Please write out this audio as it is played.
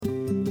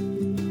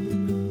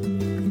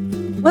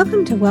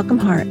Welcome to Welcome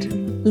Heart,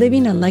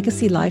 Living a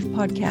Legacy Life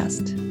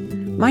podcast.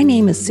 My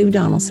name is Sue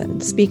Donaldson,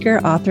 speaker,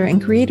 author,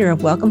 and creator of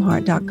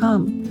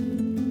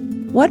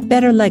WelcomeHeart.com. What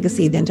better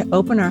legacy than to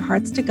open our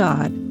hearts to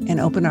God and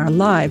open our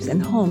lives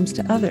and homes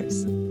to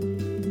others?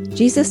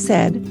 Jesus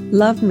said,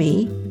 "Love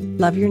me,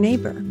 love your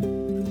neighbor."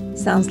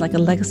 Sounds like a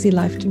legacy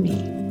life to me.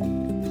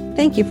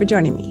 Thank you for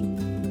joining me.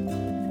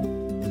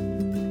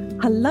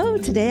 Hello,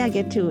 today I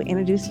get to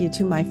introduce you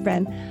to my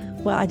friend.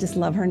 Well, I just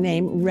love her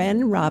name,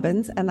 Wren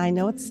Robbins. And I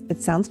know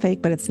it sounds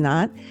fake, but it's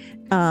not.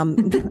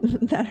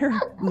 That her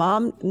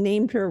mom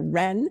named her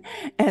Wren,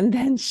 and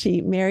then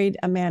she married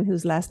a man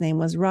whose last name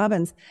was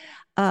Robbins.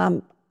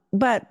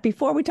 But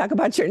before we talk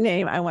about your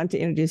name, I want to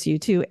introduce you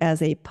to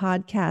as a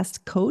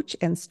podcast coach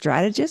and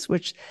strategist,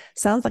 which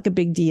sounds like a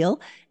big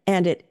deal,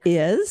 and it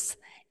is.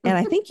 And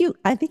I think you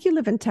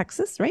live in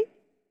Texas, right?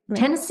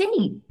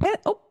 Tennessee.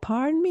 Oh,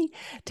 pardon me.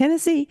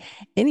 Tennessee.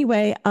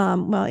 Anyway,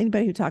 well,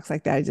 anybody who talks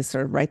like that, I just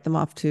sort of write them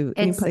off to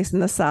any place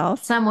in the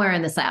South. Somewhere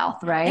in the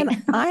South, right?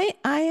 And I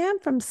am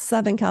from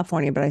Southern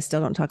California, but I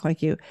still don't talk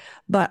like you.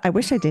 But I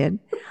wish I did.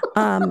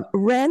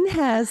 Wren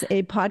has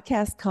a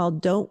podcast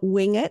called Don't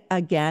Wing It.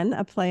 Again,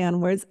 a play on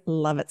words.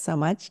 Love it so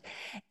much.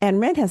 And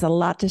Wren has a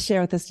lot to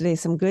share with us today.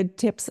 Some good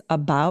tips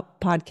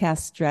about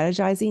podcast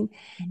strategizing.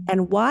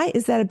 And why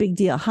is that a big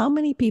deal? How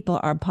many people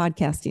are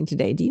podcasting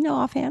today? Do you know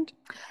offhand?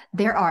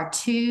 There are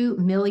 2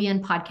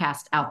 million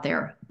podcasts out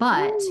there,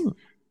 but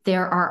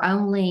there are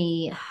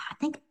only, I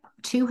think,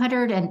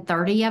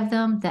 230 of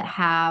them that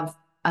have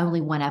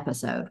only one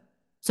episode.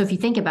 So if you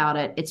think about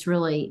it, it's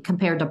really,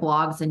 compared to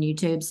blogs and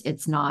YouTubes,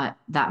 it's not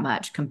that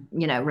much,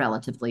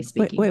 relatively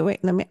speaking.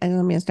 Wait. Let me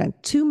understand.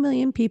 2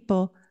 million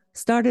people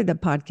started a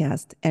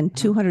podcast and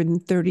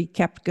 230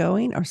 kept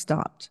going or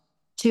stopped?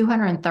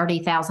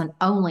 230,000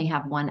 only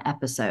have one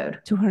episode.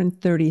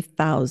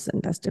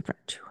 230,000. That's different.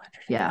 200.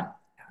 Yeah.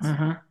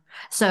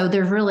 So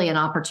there's really an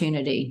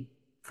opportunity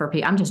for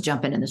people. I'm just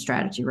jumping in the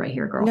strategy right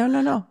here, girl.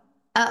 No.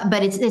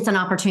 But it's an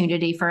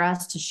opportunity for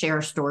us to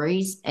share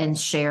stories and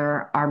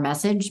share our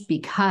message,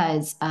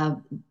 because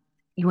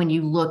when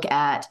you look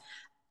at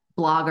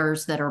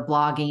bloggers that are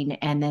blogging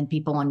and then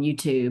people on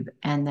YouTube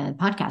and then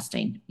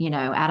podcasting,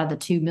 out of the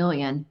 2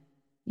 million,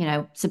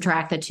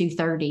 subtract the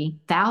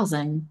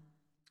 230,000,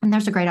 and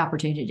there's a great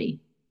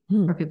opportunity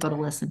for people to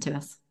listen to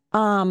us.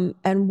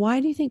 And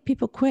why do you think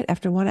people quit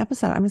after one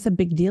episode? I mean, it's a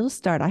big deal to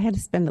start. I had to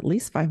spend at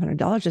least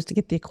 $500 just to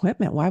get the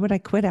equipment. Why would I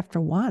quit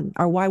after one?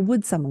 Or why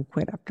would someone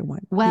quit after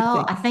one?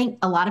 Well, I think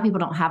a lot of people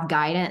don't have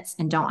guidance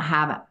and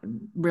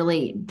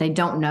they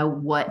don't know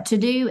what to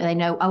do. They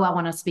know, I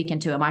want to speak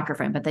into a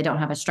microphone, but they don't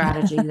have a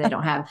strategy. They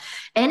don't have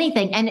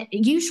anything. And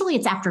usually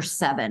it's after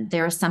 7.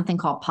 There is something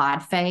called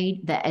pod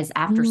fade that is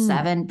after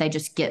 7. I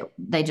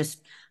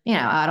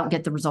don't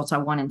get the results I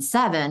want in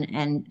 7,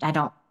 and I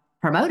don't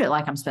promote it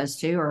like I'm supposed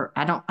to, or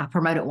I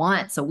promote it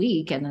once a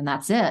week and then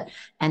that's it.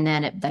 And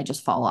then they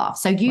just fall off.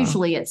 So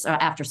usually it's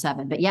after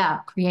 7, but yeah,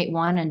 create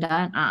one and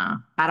done. I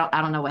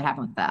don't know what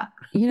happened with that.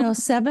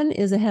 7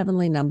 is a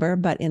heavenly number,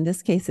 but in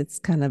this case, it's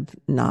kind of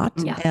not.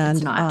 Yeah,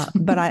 it's not.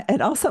 But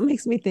it also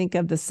makes me think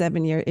of the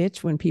 7-year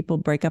itch when people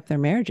break up their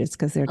marriages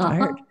because they're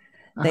tired.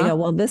 They go,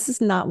 well, this is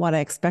not what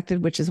I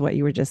expected, which is what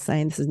you were just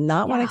saying. This is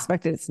not what I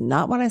expected. It's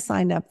not what I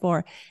signed up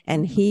for.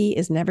 And he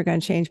is never going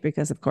to change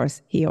because, of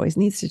course, he always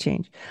needs to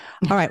change.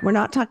 All right. We're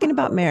not talking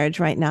about marriage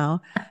right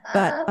now.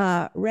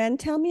 But Wren,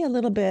 tell me a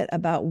little bit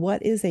about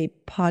what is a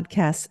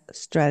podcast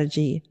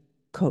strategy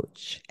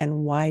coach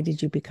and why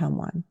did you become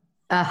one?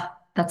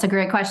 That's a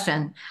great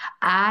question.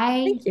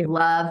 I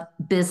love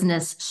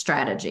business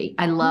strategy.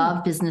 I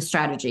love business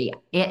strategy.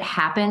 It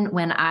happened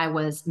when I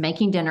was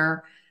making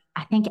dinner.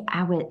 I think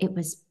it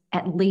was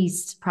at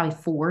least probably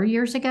 4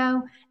 years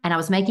ago, and I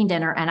was making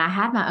dinner and I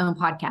had my own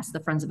podcast, The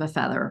Friends of a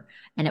Feather.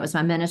 And it was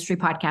my ministry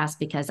podcast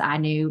because I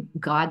knew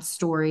God's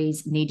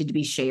stories needed to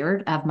be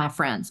shared of my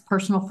friends,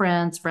 personal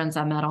friends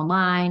I met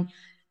online,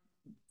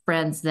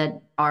 friends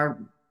that are,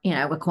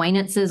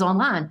 acquaintances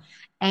online.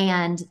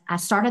 And I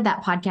started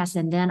that podcast.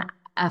 And then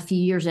a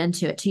few years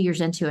into it, 2 years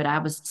into it, I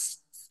was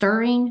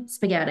stirring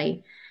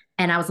spaghetti.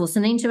 And I was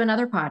listening to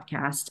another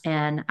podcast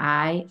and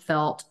I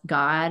felt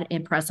God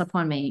impress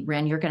upon me,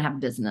 Wren, you're going to have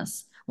a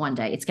business one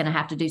day. It's going to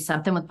have to do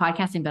something with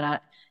podcasting,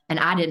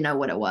 I didn't know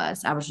what it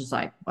was. I was just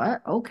like,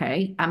 what?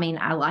 Okay. I mean,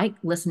 I like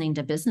listening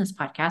to business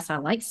podcasts. I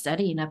like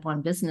studying up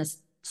on business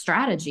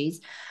strategies.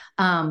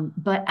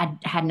 But I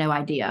had no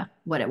idea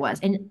what it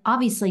was. And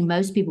obviously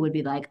most people would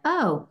be like,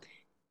 oh,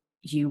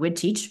 you would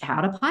teach how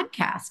to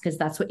podcast because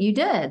that's what you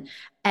did.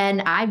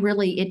 And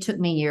it took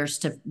me years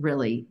to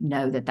really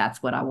know that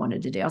that's what I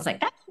wanted to do. I was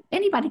like,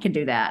 anybody can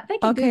do that. They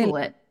can Google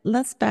it.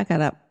 Let's back it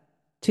up.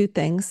 2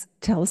 things.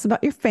 Tell us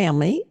about your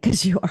family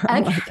because you are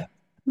a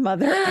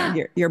mother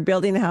and you're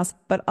building a house,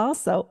 but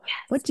also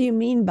what do you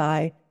mean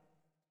by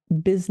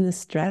business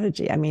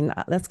strategy? I mean,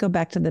 let's go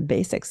back to the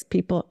basics.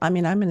 I'm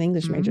an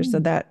English major, so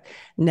that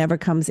never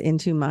comes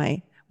into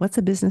my what's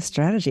a business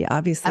strategy?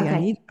 Obviously,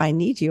 okay. I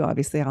need you.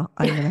 Obviously, I'm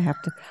going to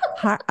have to,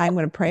 I'm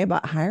going to pray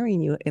about hiring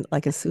you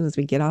as soon as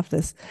we get off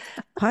this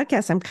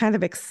podcast. I'm kind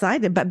of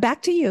excited, but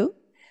back to you.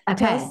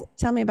 Okay.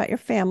 Tell me about your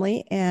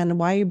family and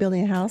why you're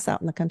building a house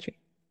out in the country.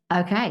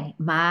 Okay.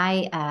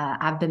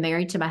 I've been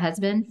married to my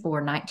husband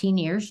for 19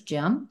 years,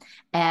 Jim,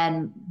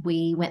 and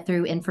we went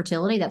through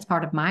infertility. That's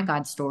part of my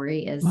God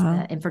story is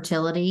Wow.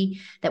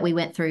 infertility that we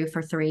went through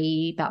for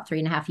about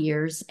 3.5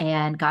 years.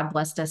 And God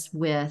blessed us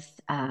with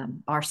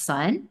our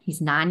son.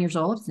 He's 9 years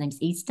old. His name's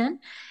Easton.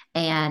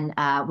 And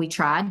we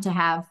tried to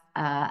have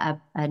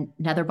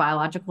another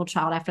biological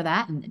child after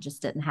that, and it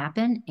just didn't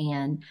happen.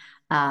 And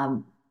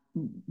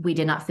we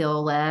did not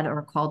feel led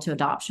or called to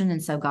adoption.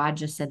 And so God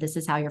just said, this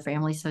is how your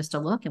family's supposed to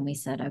look. And we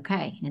said,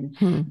 okay.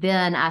 And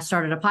then I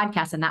started a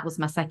podcast, and that was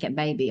my second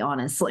baby,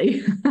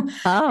 honestly.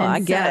 Oh, and I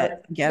get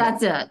it.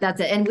 That's it. That's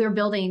it. And we're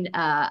building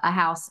a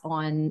house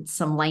on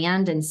some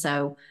land. And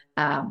so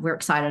we're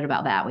excited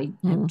about that. We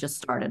have just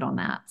started on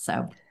that.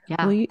 So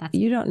yeah. Well,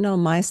 you don't know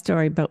my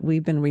story, but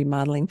we've been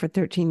remodeling for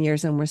 13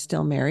 years and we're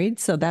still married.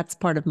 So that's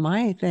part of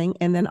my thing.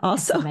 And then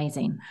also that's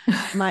amazing.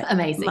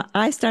 Amazing.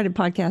 I started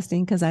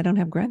podcasting because I don't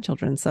have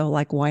grandchildren. So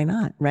like, why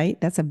not? Right.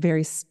 That's a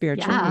very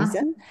spiritual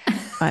reason.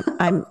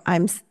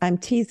 I'm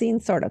teasing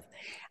sort of.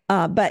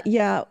 But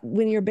yeah,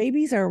 when your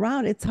babies are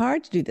around, it's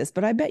hard to do this.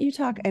 But I bet you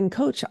talk and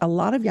coach a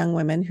lot of young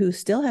women who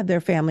still have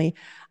their family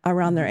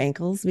around their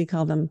ankles. We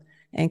call them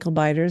ankle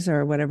biters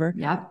or whatever.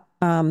 Yep.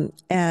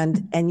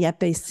 And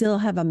yet they still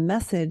have a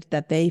message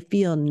that they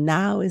feel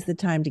now is the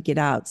time to get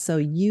out. So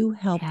you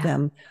help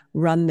them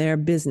run their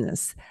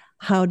business.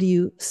 How do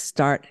you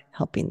start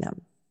helping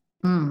them?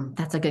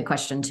 That's a good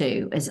question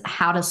too, is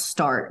how to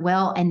start.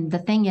 Well, and the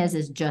thing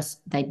is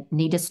just they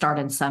need to start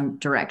in some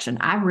direction.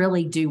 I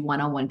really do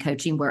one-on-one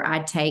coaching where I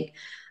take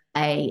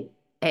a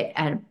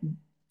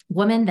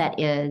woman that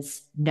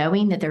is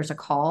knowing that there's a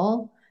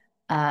call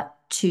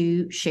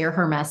to share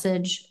her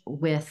message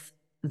with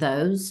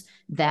those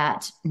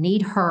that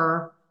need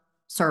her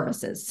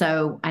services.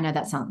 So I know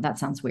that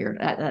sounds weird.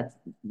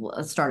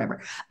 Let's start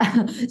over.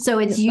 So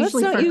it's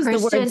usually let's not for use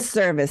Christian the word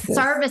services.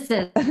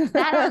 Services.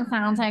 That doesn't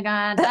sound so good.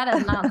 That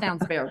does not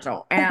sound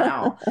spiritual at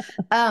all.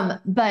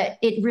 But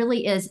it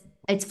really is.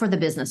 It's for the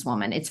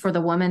businesswoman. It's for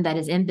the woman that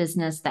is in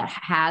business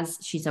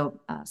she's a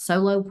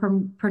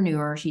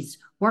solopreneur. She's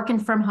working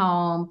from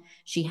home.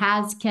 She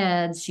has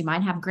kids. She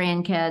might have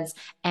grandkids,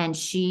 and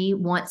she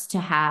wants to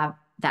have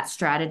that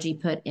strategy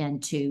put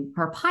into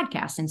her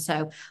podcast. And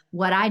so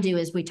what I do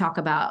is we talk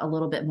about a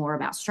little bit more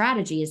about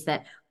strategy is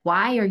that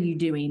why are you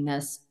doing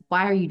this?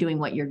 Why are you doing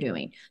what you're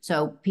doing?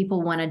 So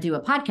people want to do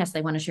a podcast.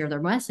 They want to share their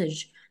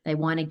message. They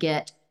want to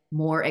get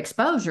more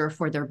exposure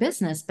for their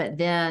business, but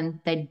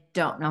then they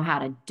don't know how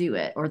to do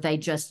it, or they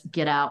just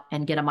get out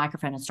and get a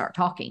microphone and start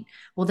talking.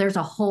 Well, there's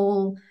a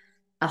whole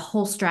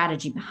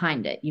strategy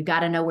behind it. You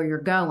got to know where you're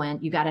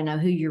going. You got to know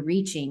who you're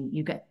reaching.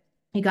 You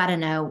got to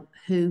know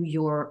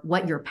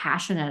what you're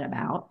passionate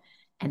about,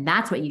 and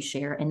that's what you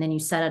share. And then you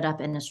set it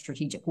up in a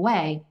strategic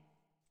way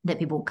that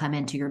people will come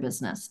into your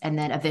business and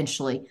then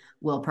eventually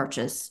will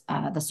purchase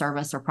the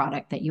service or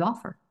product that you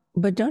offer.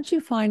 But don't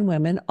you find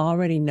women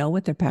already know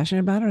what they're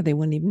passionate about, or they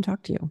wouldn't even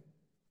talk to you?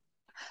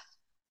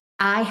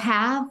 I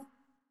have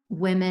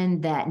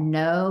women that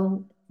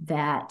know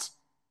that.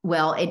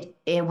 Well,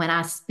 when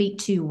I speak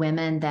to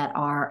women that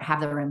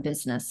have their own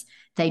business,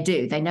 they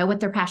know what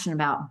they're passionate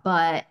about,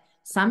 but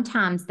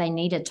sometimes they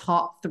need to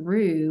talk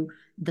through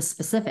the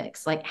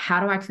specifics. Like, how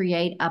do I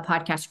create a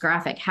podcast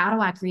graphic? How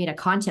do I create a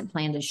content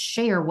plan to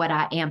share what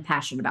I am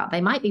passionate about? They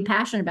might be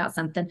passionate about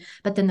something,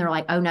 but then they're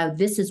like, oh no,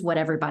 this is what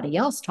everybody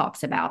else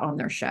talks about on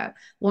their show.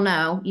 Well,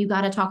 no, you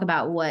got to talk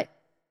about what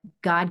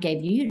God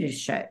gave you to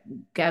show.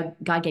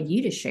 God gave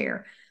you to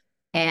share.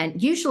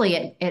 And usually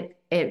it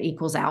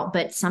equals out,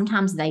 but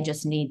sometimes they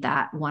just need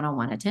that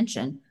one-on-one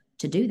attention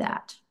to do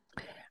that.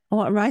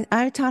 Well, right.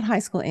 I taught high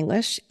school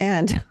English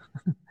and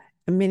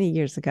many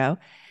years ago.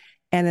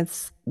 And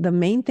it's the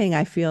main thing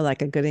I feel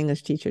like a good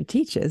English teacher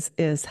teaches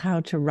is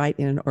how to write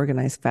in an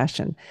organized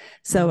fashion.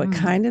 So it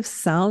kind of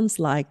sounds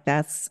like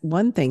that's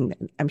one thing.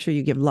 I'm sure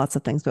you give lots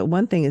of things, but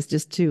one thing is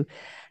just to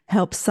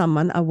help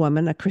someone, a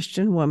woman, a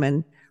Christian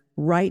woman,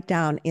 write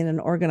down in an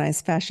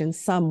organized fashion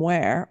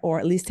somewhere, or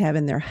at least have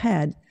in their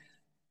head,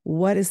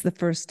 what is the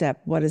first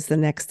step? What is the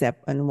next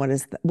step? And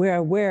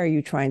where are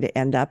you trying to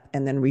end up?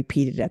 And then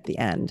repeat it at the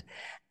end.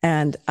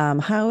 And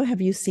how have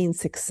you seen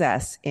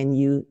success in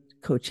you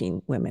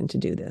coaching women to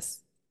do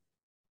this?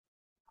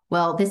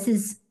 Well, this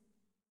is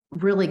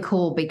really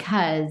cool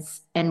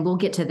because, and we'll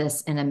get to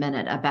this in a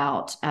minute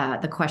about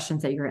the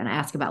questions that you're going to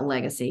ask about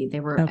legacy. They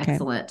were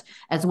excellent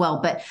as well.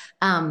 But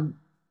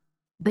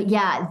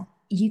yeah,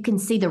 you can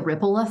see the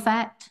ripple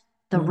effect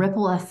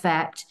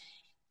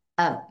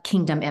of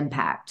kingdom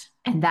impact.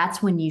 And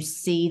that's when you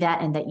see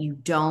that, and that you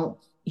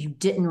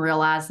didn't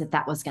realize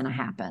that was going to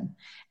happen.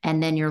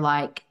 And then you're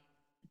like,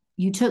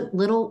 you took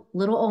little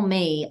old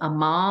me, a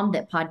mom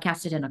that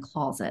podcasted in a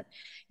closet,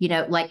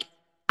 like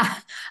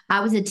I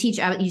was a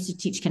teacher. I used to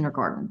teach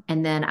kindergarten,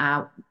 and then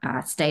I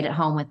stayed at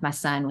home with my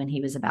son when he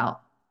was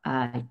about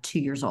 2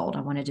 years old.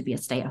 I wanted to be a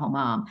stay-at-home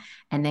mom,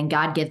 and then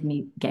God gave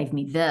me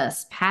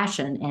this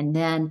passion, and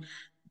then,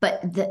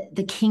 but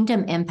the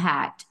kingdom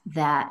impact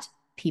that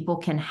people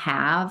can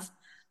have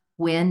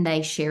when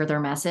they share their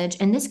message.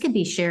 And this could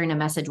be sharing a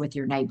message with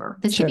your neighbor.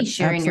 This could be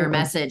sharing your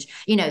message.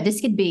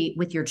 This could be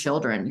with your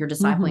children. You're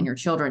discipling your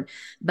children.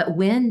 But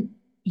when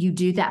you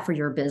do that for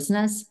your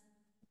business,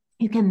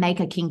 you can make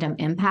a kingdom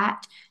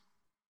impact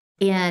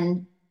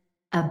in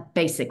a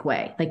basic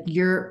way. Like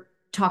you're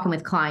talking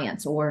with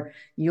clients, or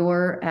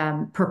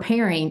you're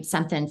preparing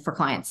something for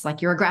clients.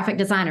 Like you're a graphic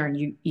designer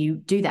and you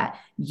do that.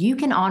 You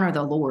can honor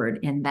the Lord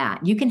in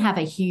that. You can have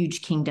a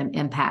huge kingdom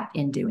impact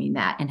in doing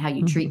that, and how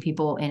you treat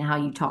people, and how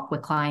you talk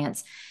with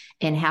clients,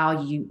 and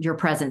how your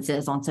presence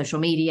is on social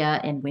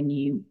media, and when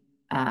you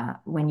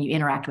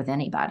interact with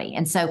anybody.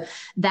 And so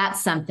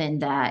that's something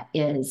that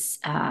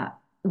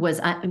was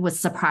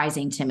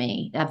surprising to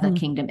me, of the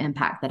kingdom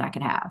impact that I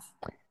could have.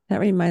 That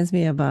reminds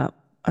me of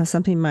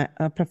something my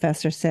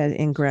professor said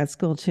in grad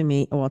school to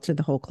me, to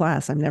the whole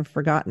class. I've never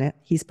forgotten it.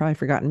 He's probably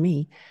forgotten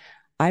me.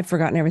 I've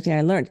forgotten everything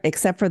I learned,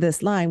 except for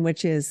this line,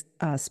 which is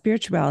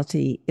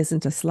spirituality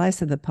isn't a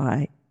slice of the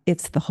pie,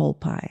 it's the whole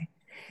pie.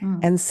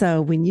 And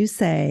so when you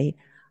say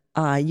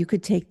you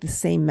could take the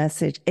same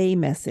message,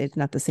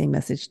 not the same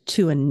message,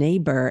 to a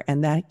neighbor,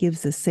 and that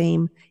gives the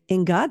same,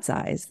 in God's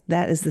eyes,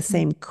 that is the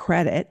same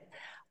credit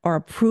or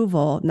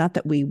approval, not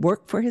that we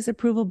work for his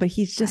approval, but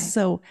he's just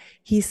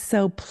he's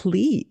so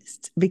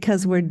pleased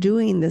because we're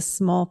doing this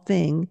small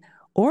thing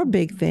or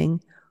big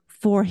thing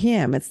for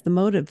him. It's the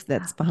motive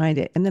that's behind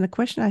it. And then a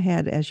question I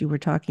had as you were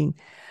talking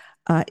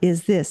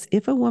is this: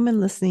 if a woman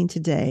listening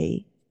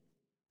today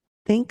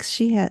thinks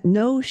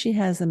knows she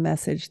has a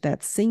message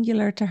that's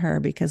singular to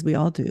her, because we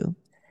all do,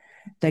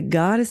 that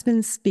God has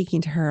been speaking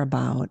to her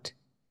about,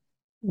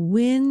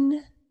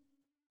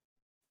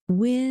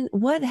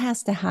 what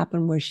has to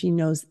happen where she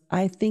knows,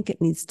 I think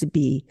it needs to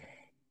be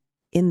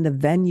in the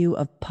venue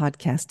of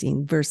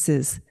podcasting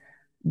versus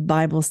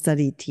Bible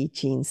study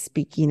teaching,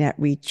 speaking at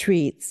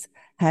retreats,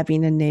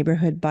 having a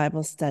neighborhood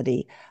Bible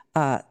study,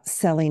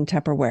 selling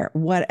Tupperware,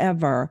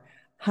 whatever.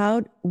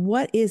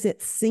 What is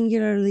it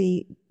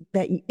singularly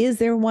is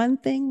there one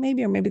thing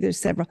maybe, or maybe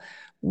there's several,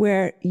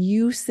 where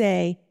you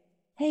say,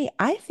 hey,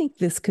 I think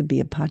this could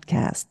be a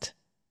podcast.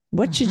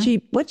 What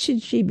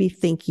should she be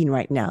thinking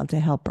right now to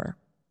help her?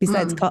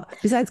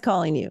 Besides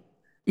calling you.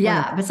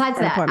 Yeah. Besides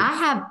that, I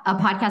have a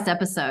podcast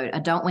episode,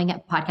 a Don't Wing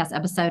It podcast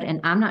episode, and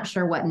I'm not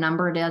sure what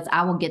number it is.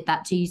 I will get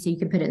that to you so you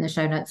can put it in the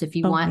show notes if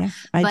you want. Yeah,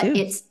 I do.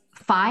 It's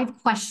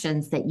 5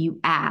 questions that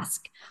you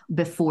ask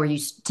before to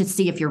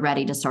see if you're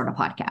ready to start a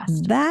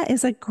podcast. That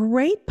is a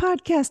great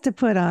podcast to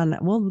put on.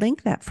 We'll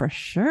link that for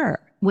sure.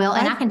 Well,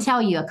 and I can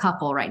tell you a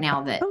couple right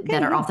now that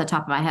are off the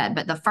top of my head.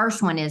 But the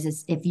first one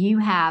is if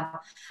you I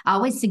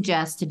always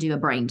suggest to do a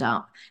brain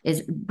dump.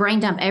 Is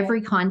brain dump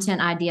every content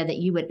idea that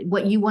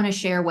what you want to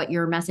share, what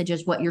your message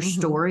is, what your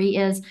story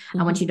is.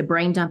 I want you to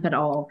brain dump it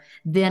all.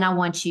 Then I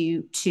want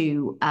you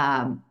to,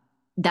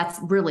 that's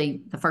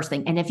really the first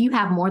thing. And if you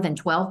have more than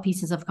 12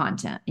 pieces of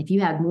content, if you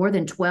have more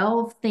than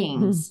 12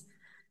 things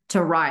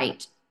to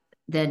write,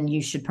 then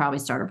you should probably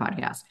start a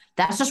podcast.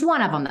 That's just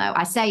one of them, though.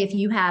 I say if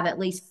you have at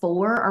least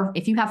 4, or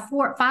if you have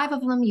 5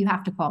 of them, you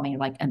have to call me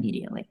like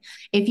immediately.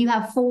 If you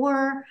have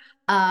 4,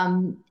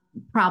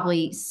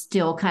 probably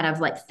still kind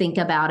of like think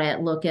about it,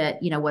 look at,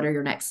 what are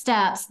your next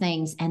steps,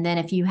 things. And then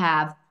if you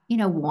have,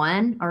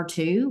 1 or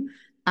 2,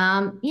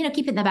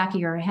 keep it in the back of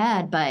your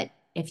head. But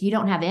if you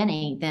don't have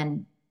any,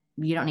 then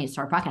you don't need to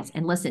start a podcast.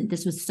 And listen,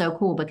 this was so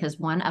cool because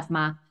one of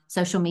my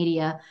social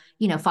media,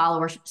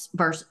 followers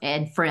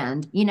and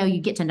friend,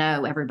 you get to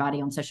know everybody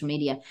on social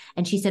media.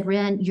 And she said,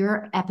 Ren,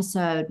 that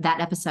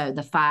episode,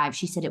 the 5,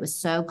 she said, it was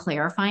so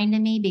clarifying to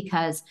me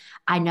because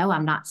I know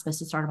I'm not supposed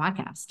to start a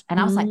podcast.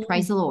 And I was like,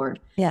 praise the Lord.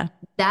 Yeah.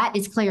 That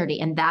is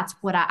clarity. And that's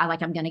what I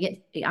like. I'm going to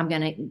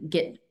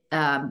get,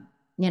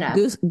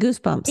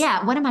 goosebumps.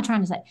 Yeah. What am I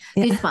trying to say?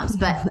 Yeah. Goosebumps.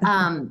 But,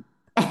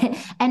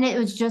 and it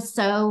was just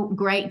so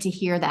great to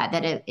hear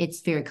that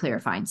it's very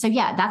clarifying. So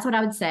yeah, that's what I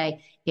would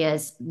say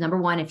is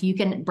number 1, if you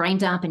can brain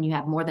dump and you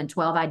have more than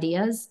 12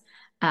 ideas.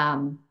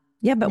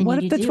 Yeah, but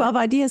what if the 12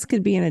 ideas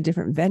could be in a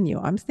different venue?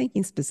 I'm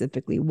thinking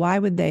specifically, why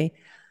would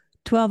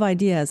 12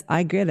 ideas?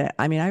 I get it.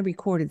 I mean, I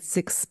recorded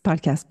 6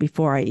 podcasts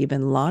before I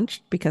even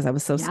launched because I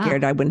was so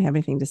scared I wouldn't have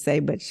anything to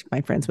say, but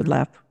my friends would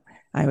laugh.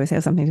 I always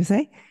have something to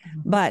say,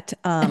 but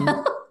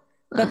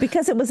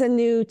because it was a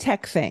new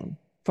tech thing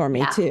for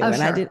me too. And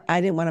sure. I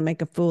didn't want to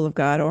make a fool of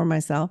God or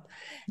myself.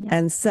 Yeah.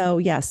 And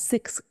so,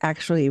 6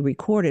 actually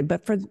recorded,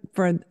 but for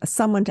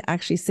someone to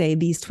actually say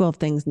these 12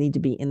 things need to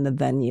be in the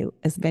venue,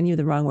 is venue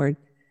the wrong word?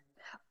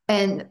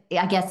 And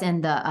I guess in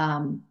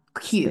the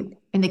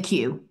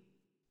queue.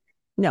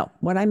 No,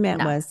 what I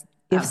meant was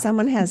if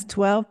someone has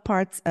 12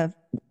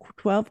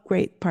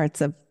 great parts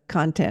of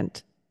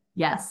content.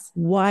 Yes.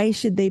 Why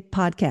should they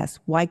podcast?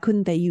 Why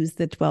couldn't they use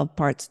the 12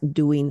 parts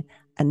doing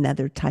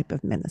another type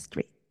of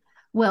ministry?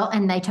 Well,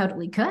 and they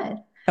totally could.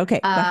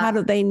 Okay. But how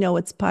do they know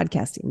it's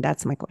podcasting?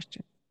 That's my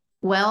question.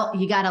 Well,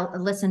 you got to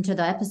listen to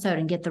the episode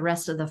and get the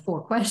rest of the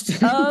 4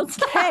 questions.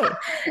 Okay.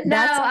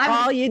 That's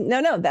all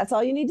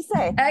you need to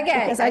say.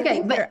 Okay. Because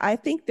I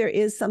think there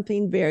is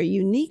something very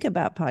unique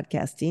about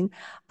podcasting.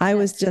 I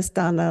was just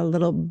on a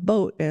little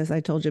boat, as I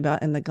told you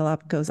about, in the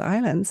Galapagos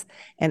Islands,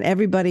 and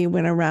everybody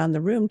went around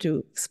the room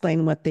to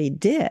explain what they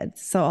did.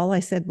 So all I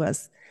said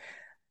was,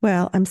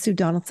 well, I'm Sue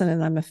Donaldson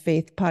and I'm a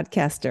faith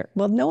podcaster.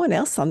 Well, no one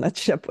else on that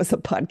ship was a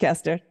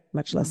podcaster,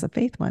 much less a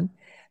faith one.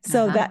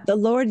 So that the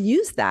Lord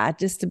used that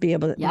just to be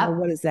able to know,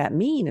 what does that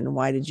mean? And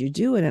why did you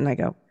do it? And I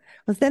go,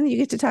 well, then you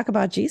get to talk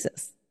about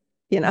Jesus,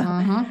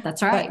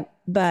 That's right.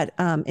 But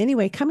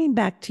anyway, coming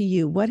back to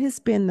you, what has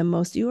been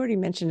you already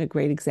mentioned a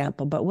great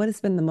example, but what has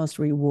been the most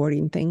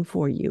rewarding thing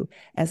for you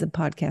as a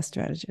podcast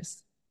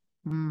strategist?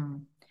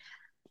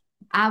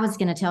 I was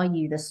going to tell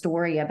you the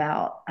story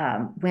about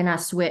when I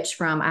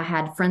switched I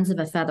had Friends of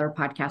a Feather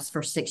podcast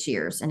for 6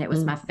 years, and it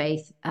was my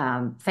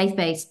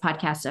faith-based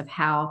podcast of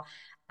how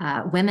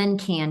women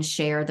can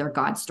share their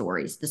God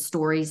stories, the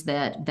stories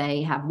that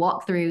they have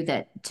walked through,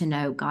 that to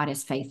know God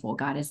is faithful,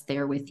 God is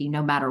there with you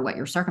no matter what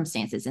your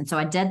circumstances. And so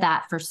I did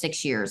that for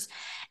 6 years.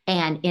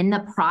 And in the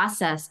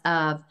process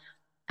of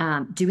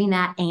doing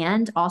that,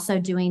 and also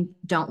doing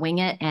Don't Wing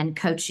It and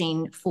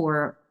coaching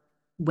for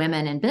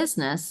women in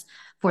business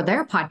for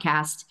their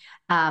podcast,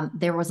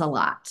 there was a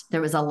lot.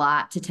 There was a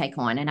lot to take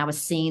on. And I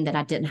was seeing that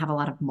I didn't have a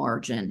lot of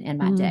margin in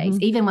my days.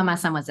 Even when my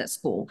son was at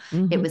school,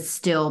 it was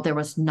still, there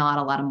was not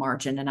a lot of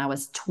margin, and I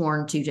was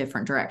torn 2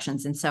 different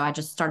directions. And so I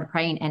just started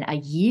praying. And a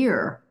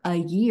year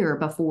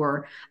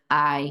before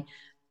I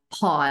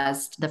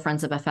paused the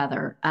Friends of a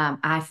Feather,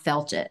 I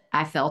felt it.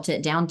 I felt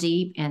it down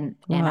deep, and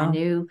I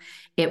knew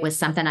it was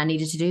something I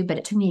needed to do, but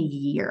it took me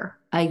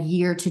a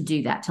year to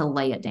do that, to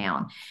lay it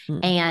down.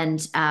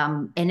 And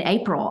in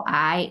April,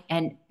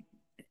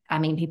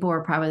 people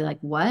were probably like,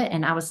 what?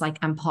 And I was like,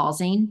 I'm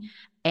pausing,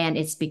 and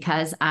it's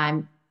because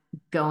I'm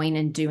going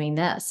and doing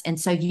this. And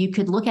so you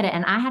could look at it,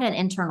 and I had an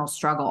internal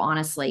struggle,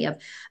 honestly,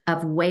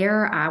 of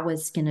where I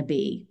was going to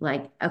be.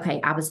 Like,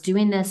 okay, I was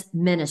doing this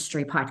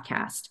ministry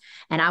podcast,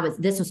 and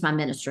this was my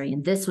ministry.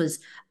 And this was,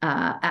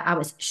 I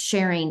was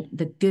sharing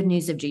the good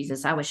news of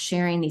Jesus. I was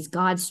sharing these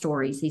God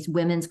stories, these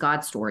women's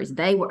God stories.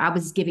 I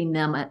was giving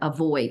them a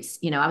voice,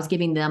 I was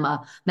giving them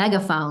a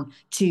megaphone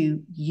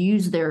to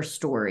use their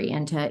story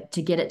and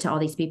to get it to all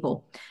these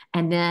people.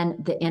 And then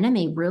the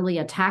enemy really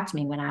attacked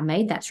me when I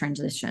made that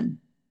transition,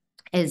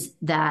 is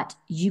that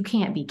you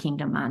can't be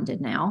kingdom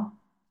minded now.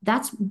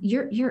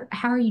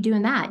 How are you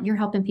doing that? You're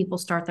helping people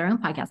start their own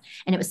podcast.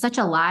 And it was such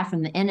a lie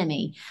from the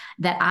enemy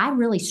that I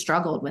really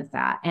struggled with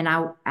that.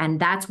 And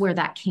that's where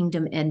that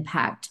kingdom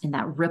impact and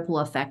that ripple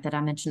effect that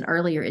I mentioned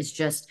earlier is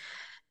just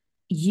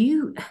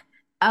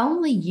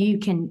only you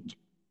can.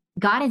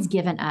 God has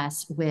given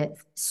us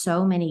with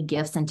so many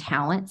gifts and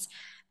talents,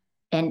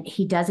 and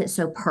he does it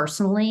so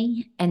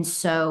personally and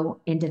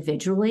so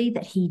individually,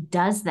 that he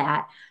does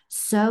that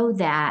so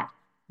that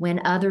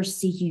when others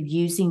see you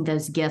using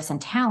those gifts and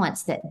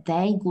talents, that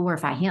they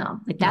glorify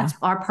him. Like, that's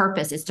our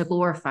purpose, is to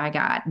glorify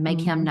God,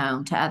 make him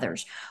known to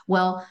others.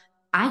 Well,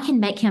 I can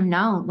make him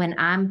known when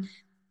I'm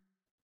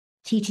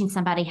teaching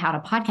somebody how to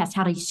podcast,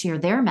 how to share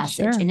their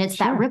message. And it's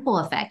that ripple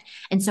effect.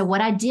 And so what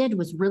I did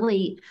was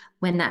really,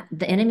 when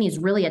the enemy is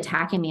really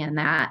attacking me in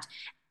that,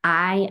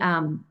 I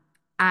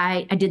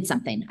did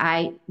something.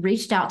 I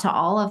reached out to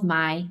all of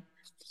my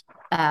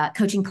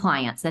coaching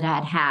clients that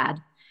I had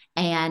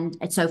and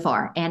so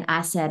far. And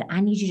I said, I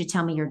need you to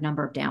tell me your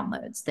number of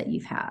downloads that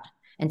you've had.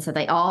 And so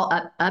they all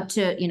up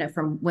to,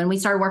 from when we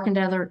started working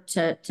together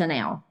to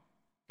now.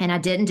 And I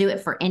didn't do it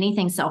for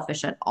anything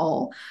selfish at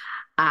all.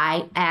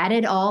 I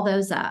added all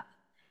those up,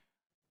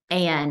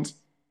 and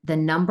the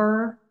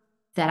number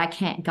that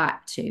I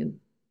got to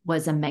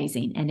was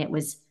amazing. And it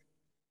was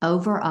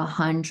over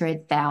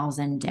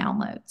 100,000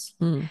 downloads.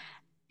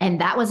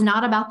 And that was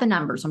not about the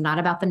numbers. I'm not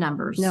about the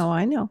numbers. No,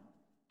 I know.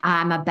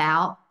 I'm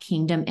about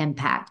kingdom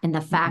impact, and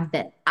the fact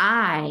that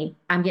I'm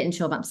getting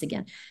chill bumps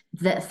again.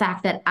 The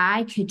fact that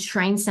I could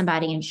train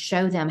somebody and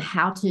show them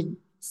how to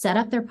set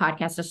up their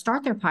podcast, to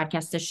start their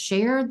podcast, to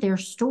share their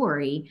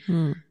story,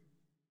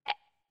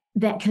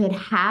 that could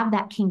have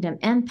that kingdom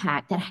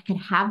impact, that could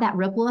have that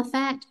ripple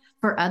effect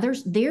for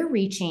others. They're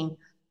reaching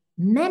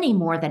many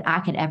more than I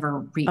could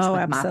ever reach with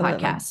absolutely. My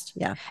podcast.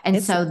 Yeah.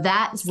 And so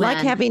that's like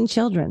having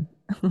children.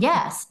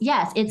 yes,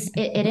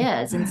 it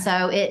is. And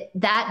so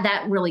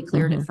that really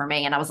cleared it for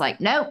me. And I was like,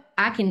 nope,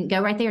 I can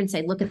go right there and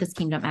say, look at this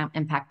kingdom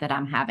impact that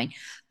I'm having,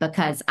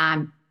 because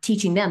I'm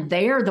teaching them.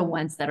 They're the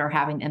ones that are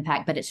having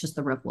impact, but it's just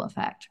the ripple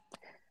effect.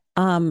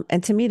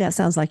 And to me, that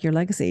sounds like your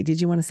legacy.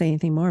 Did you want to say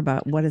anything more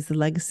about what is the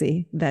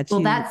legacy that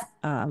you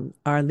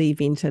are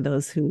leaving to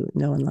those who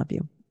know and love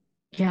you?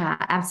 Yeah,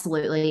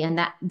 absolutely. And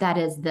that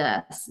is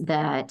this,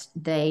 that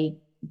they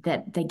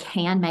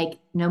can make,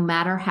 no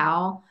matter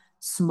how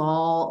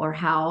small or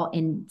how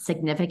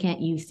insignificant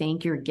you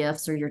think your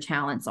gifts or your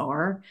talents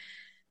are,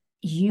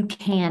 you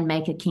can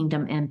make a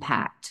kingdom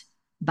impact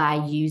by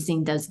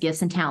using those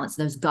gifts and talents,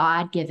 those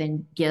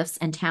God-given gifts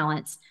and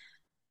talents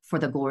for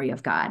the glory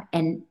of God.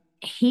 And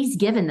he's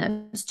given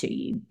those to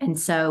you. And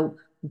so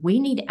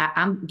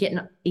I'm getting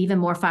even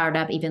more fired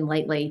up even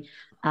lately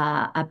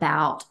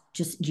about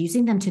just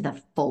using them to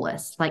the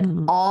fullest, like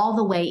all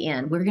the way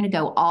in. We're going to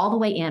go all the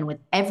way in with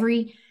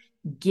every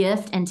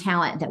gift and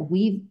talent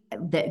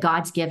that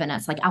God's given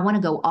us. Like, I want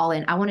to go all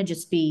in. I want to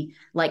just be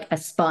like a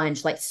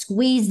sponge, like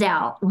squeezed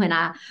out when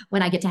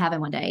I get to heaven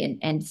one day,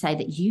 and say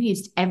that you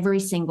used every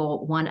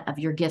single one of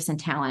your gifts and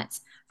talents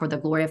for the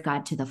glory of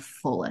God to the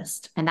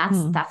fullest. And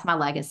that's my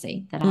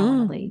legacy that I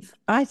want to leave.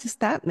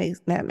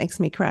 That makes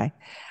me cry.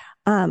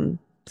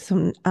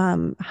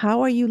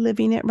 How are you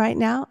living it right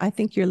now? I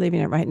think you're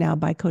living it right now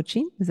by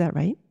coaching. Is that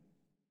right?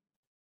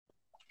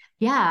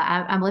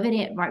 Yeah, I'm living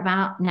it right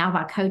now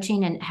by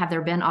coaching. And have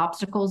there been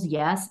obstacles?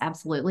 Yes,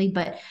 absolutely.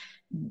 But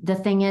the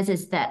thing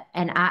is that,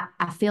 and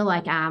I feel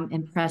like I'm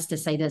impressed to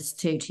say this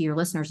to your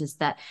listeners, is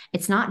that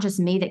it's not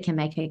just me that can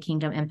make a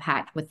kingdom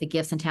impact with the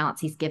gifts and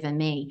talents he's given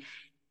me.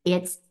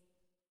 It's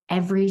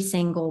every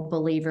single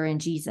believer in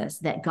Jesus,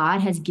 that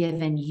God has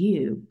given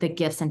you the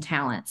gifts and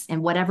talents,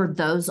 and whatever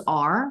those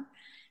are,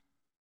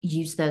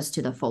 use those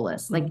to the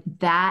fullest. Like,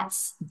 that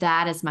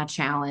is my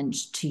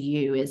challenge to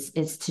you,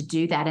 is to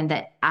do that. And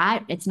that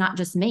it's not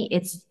just me,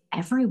 it's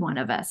every one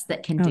of us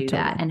that can do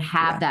that and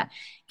have that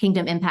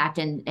kingdom impact.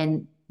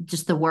 And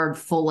just the word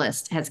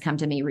fullest has come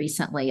to me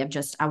recently, of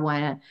just, I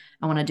want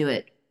to do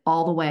it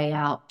all the way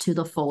out to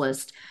the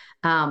fullest.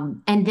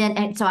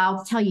 And so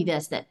I'll tell you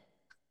this, that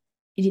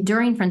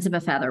during Friends of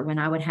a Feather, when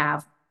I would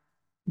have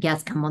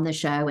guests come on the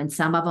show, and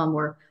some of them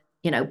were,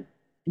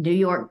 New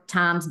York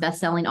Times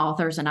bestselling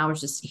authors, and I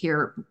was just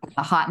here,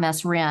 a hot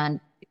mess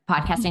Ren,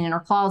 podcasting in her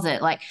closet,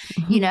 like,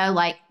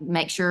 like,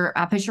 make sure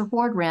I push her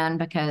forward, Ren,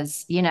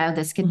 because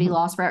this could be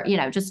lost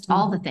forever, just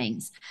all the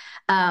things,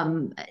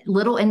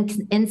 little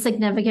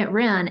insignificant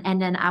Ren.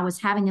 And then I was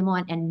having them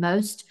on, and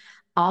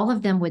all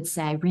of them would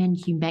say, Ren,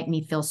 you make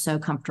me feel so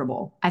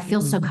comfortable. I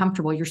feel so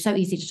comfortable. You're so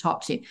easy to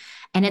talk to.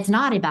 And it's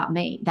not about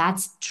me.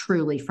 That's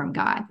truly from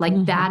God.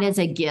 Like, that is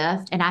a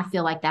gift. And I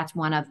feel like that's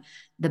one of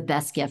the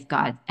best gift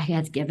God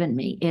has given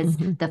me, is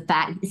the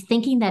fact,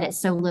 thinking that it's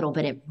so little,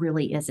 but it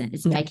really isn't.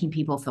 It's making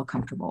people feel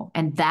comfortable.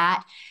 And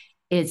that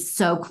is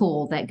so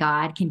cool, that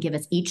God can give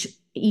us each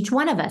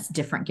one of us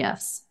different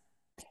gifts.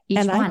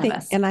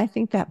 And I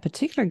think that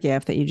particular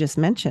gift that you just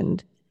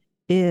mentioned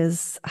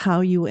is how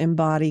you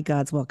embody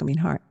God's welcoming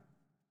heart.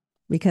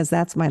 Because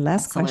that's my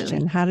last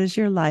question. How does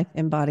your life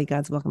embody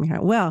God's welcoming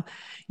heart? Well,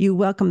 you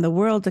welcome the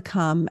world to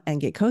come and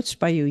get coached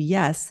by you,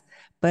 yes.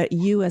 But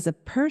you as a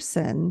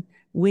person,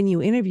 when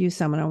you interview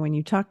someone or when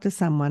you talk to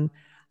someone,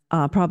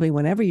 probably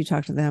whenever you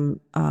talk to them,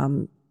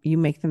 you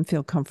make them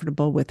feel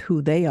comfortable with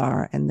who they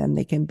are, and then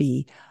they can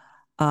be,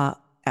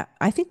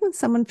 I think when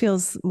someone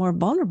feels more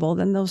vulnerable,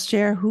 then they'll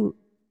share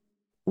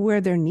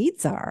where their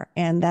needs are.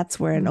 And that's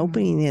where an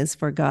opening is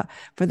for God,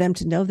 for them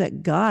to know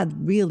that God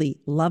really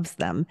loves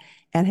them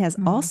and has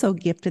also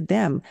gifted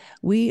them.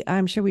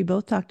 I'm sure we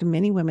both talk to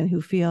many women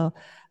who feel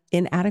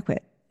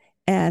inadequate.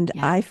 And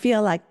I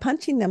feel like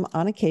punching them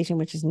on occasion,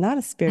 which is not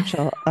a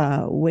spiritual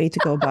way to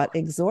go about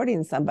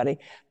exhorting somebody,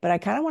 but I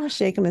kind of want to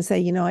shake them and say,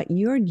 you know what,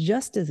 you're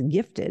just as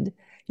gifted.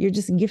 You're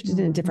just gifted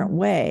in a different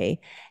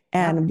way.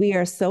 And we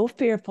are so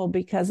fearful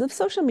because of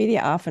social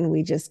media. Often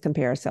we just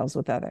compare ourselves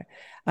with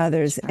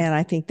others. And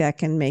I think that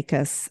can make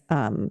us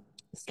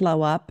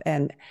slow up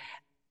and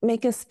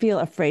make us feel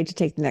afraid to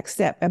take the next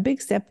step. A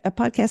big step,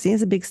 podcasting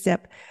is a big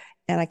step.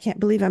 And I can't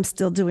believe I'm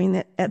still doing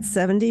it at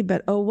 70,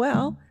 but oh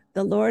well,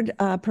 the Lord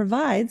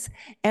provides.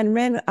 And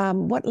Ren,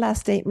 what last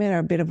statement or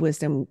a bit of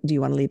wisdom do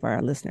you want to leave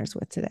our listeners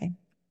with today?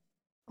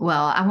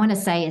 Well, I want to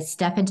say is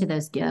step into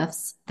those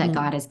gifts that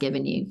God has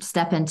given you.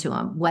 Step into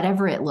them,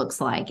 whatever it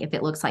looks like. If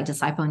it looks like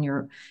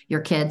discipling your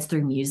kids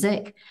through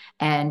music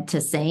and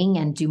to sing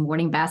and do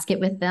morning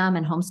basket with them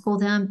and homeschool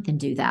them, then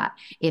do that.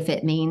 If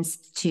it means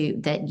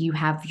that you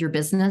have your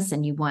business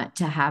and you want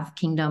to have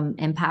kingdom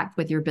impact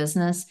with your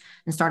business,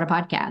 and start a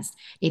podcast.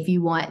 If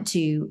you want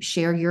to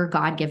share your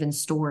God-given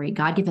story,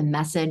 God-given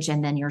message,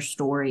 and then your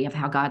story of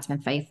how God's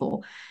been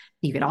faithful,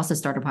 you could also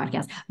start a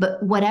podcast.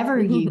 But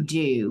whatever you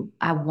do,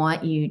 I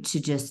want you to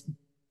just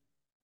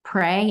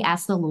pray,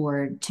 ask the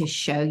Lord to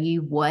show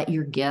you what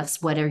your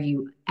gifts, what are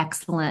you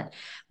excellent,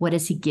 what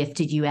has he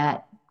gifted you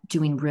at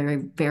doing very,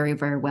 very,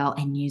 very well,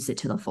 and use it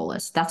to the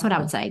fullest. That's what I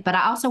would say. But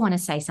I also want to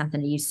say something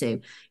to you,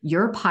 Sue.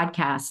 Your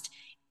podcast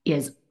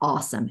is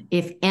awesome.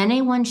 If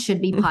anyone should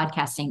be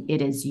podcasting,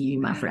 it is you,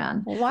 my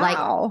friend.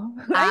 Wow.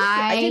 Like,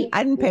 I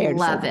didn't pay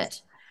love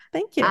it.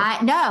 Thank you.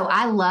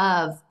 I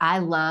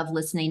love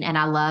listening, and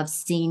I love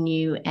seeing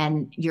you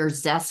and your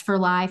zest for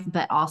life,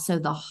 but also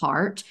the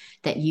heart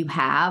that you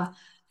have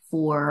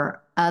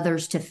for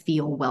others to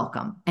feel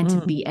welcome and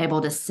to be able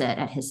to sit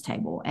at his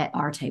table, at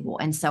our table.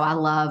 And so I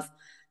love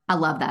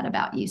that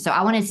about you. So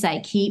I want to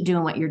say, keep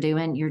doing what you're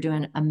doing. You're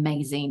doing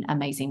amazing,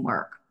 amazing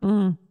work.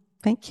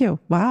 Thank you.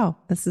 Wow.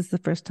 This is the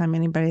first time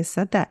anybody has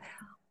said that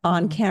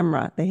on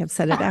camera. They have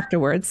said it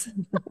afterwards.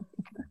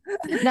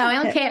 No,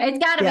 it's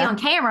got to be on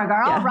camera,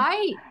 girl,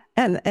 right?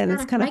 And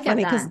it's kind of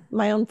funny because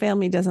my own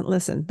family doesn't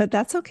listen, but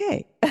that's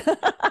okay.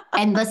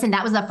 And listen,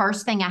 that was the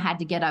first thing I had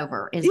to get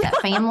over is that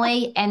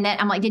family. And then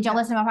I'm like, did y'all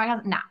listen to my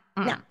podcast? No.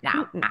 Okay.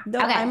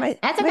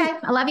 That's okay.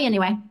 I love you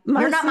anyway.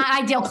 You're not my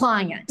ideal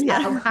client.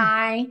 Yeah.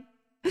 Okay.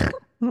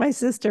 My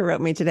sister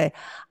wrote me today.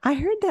 I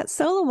heard that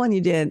solo one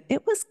you did.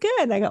 It was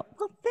good. I go,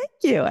 well, thank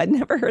you. I'd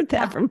never heard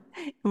that from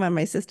one of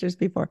my sisters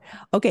before.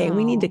 Okay.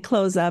 We need to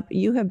close up.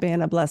 You have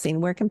been a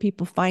blessing. Where can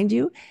people find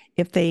you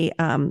if they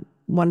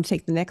want to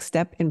take the next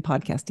step in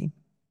podcasting?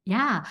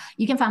 Yeah.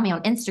 You can find me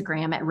on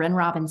Instagram at Ren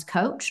Robbins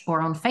Coach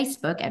or on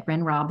Facebook at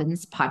Ren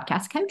Robbins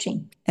Podcast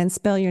Coaching. And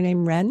spell your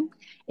name, Ren?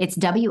 It's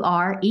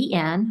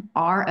WrenRobbins.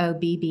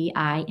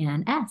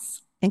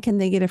 And can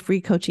they get a free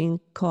coaching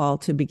call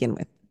to begin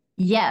with?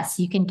 Yes,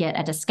 you can get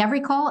a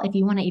discovery call if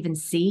you want to even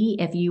see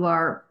if you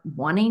are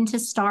wanting to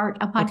start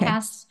a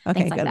podcast.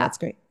 Okay, good. That's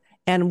great.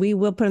 And we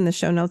will put in the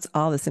show notes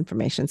all this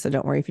information. So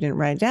don't worry if you didn't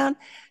write it down.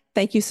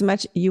 Thank you so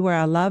much. You are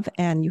our love,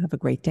 and you have a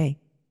great day.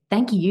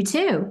 Thank you. You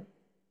too.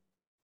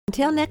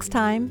 Until next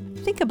time,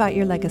 think about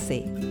your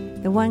legacy,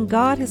 the one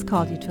God has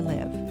called you to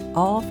live,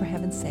 all for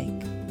heaven's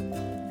sake.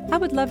 I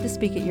would love to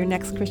speak at your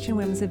next Christian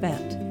Women's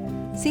event.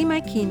 See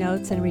my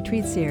keynotes and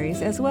retreat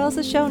series, as well as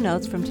the show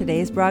notes from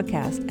today's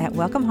broadcast at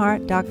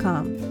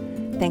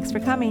welcomeheart.com. Thanks for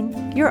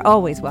coming. You're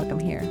always welcome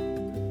here.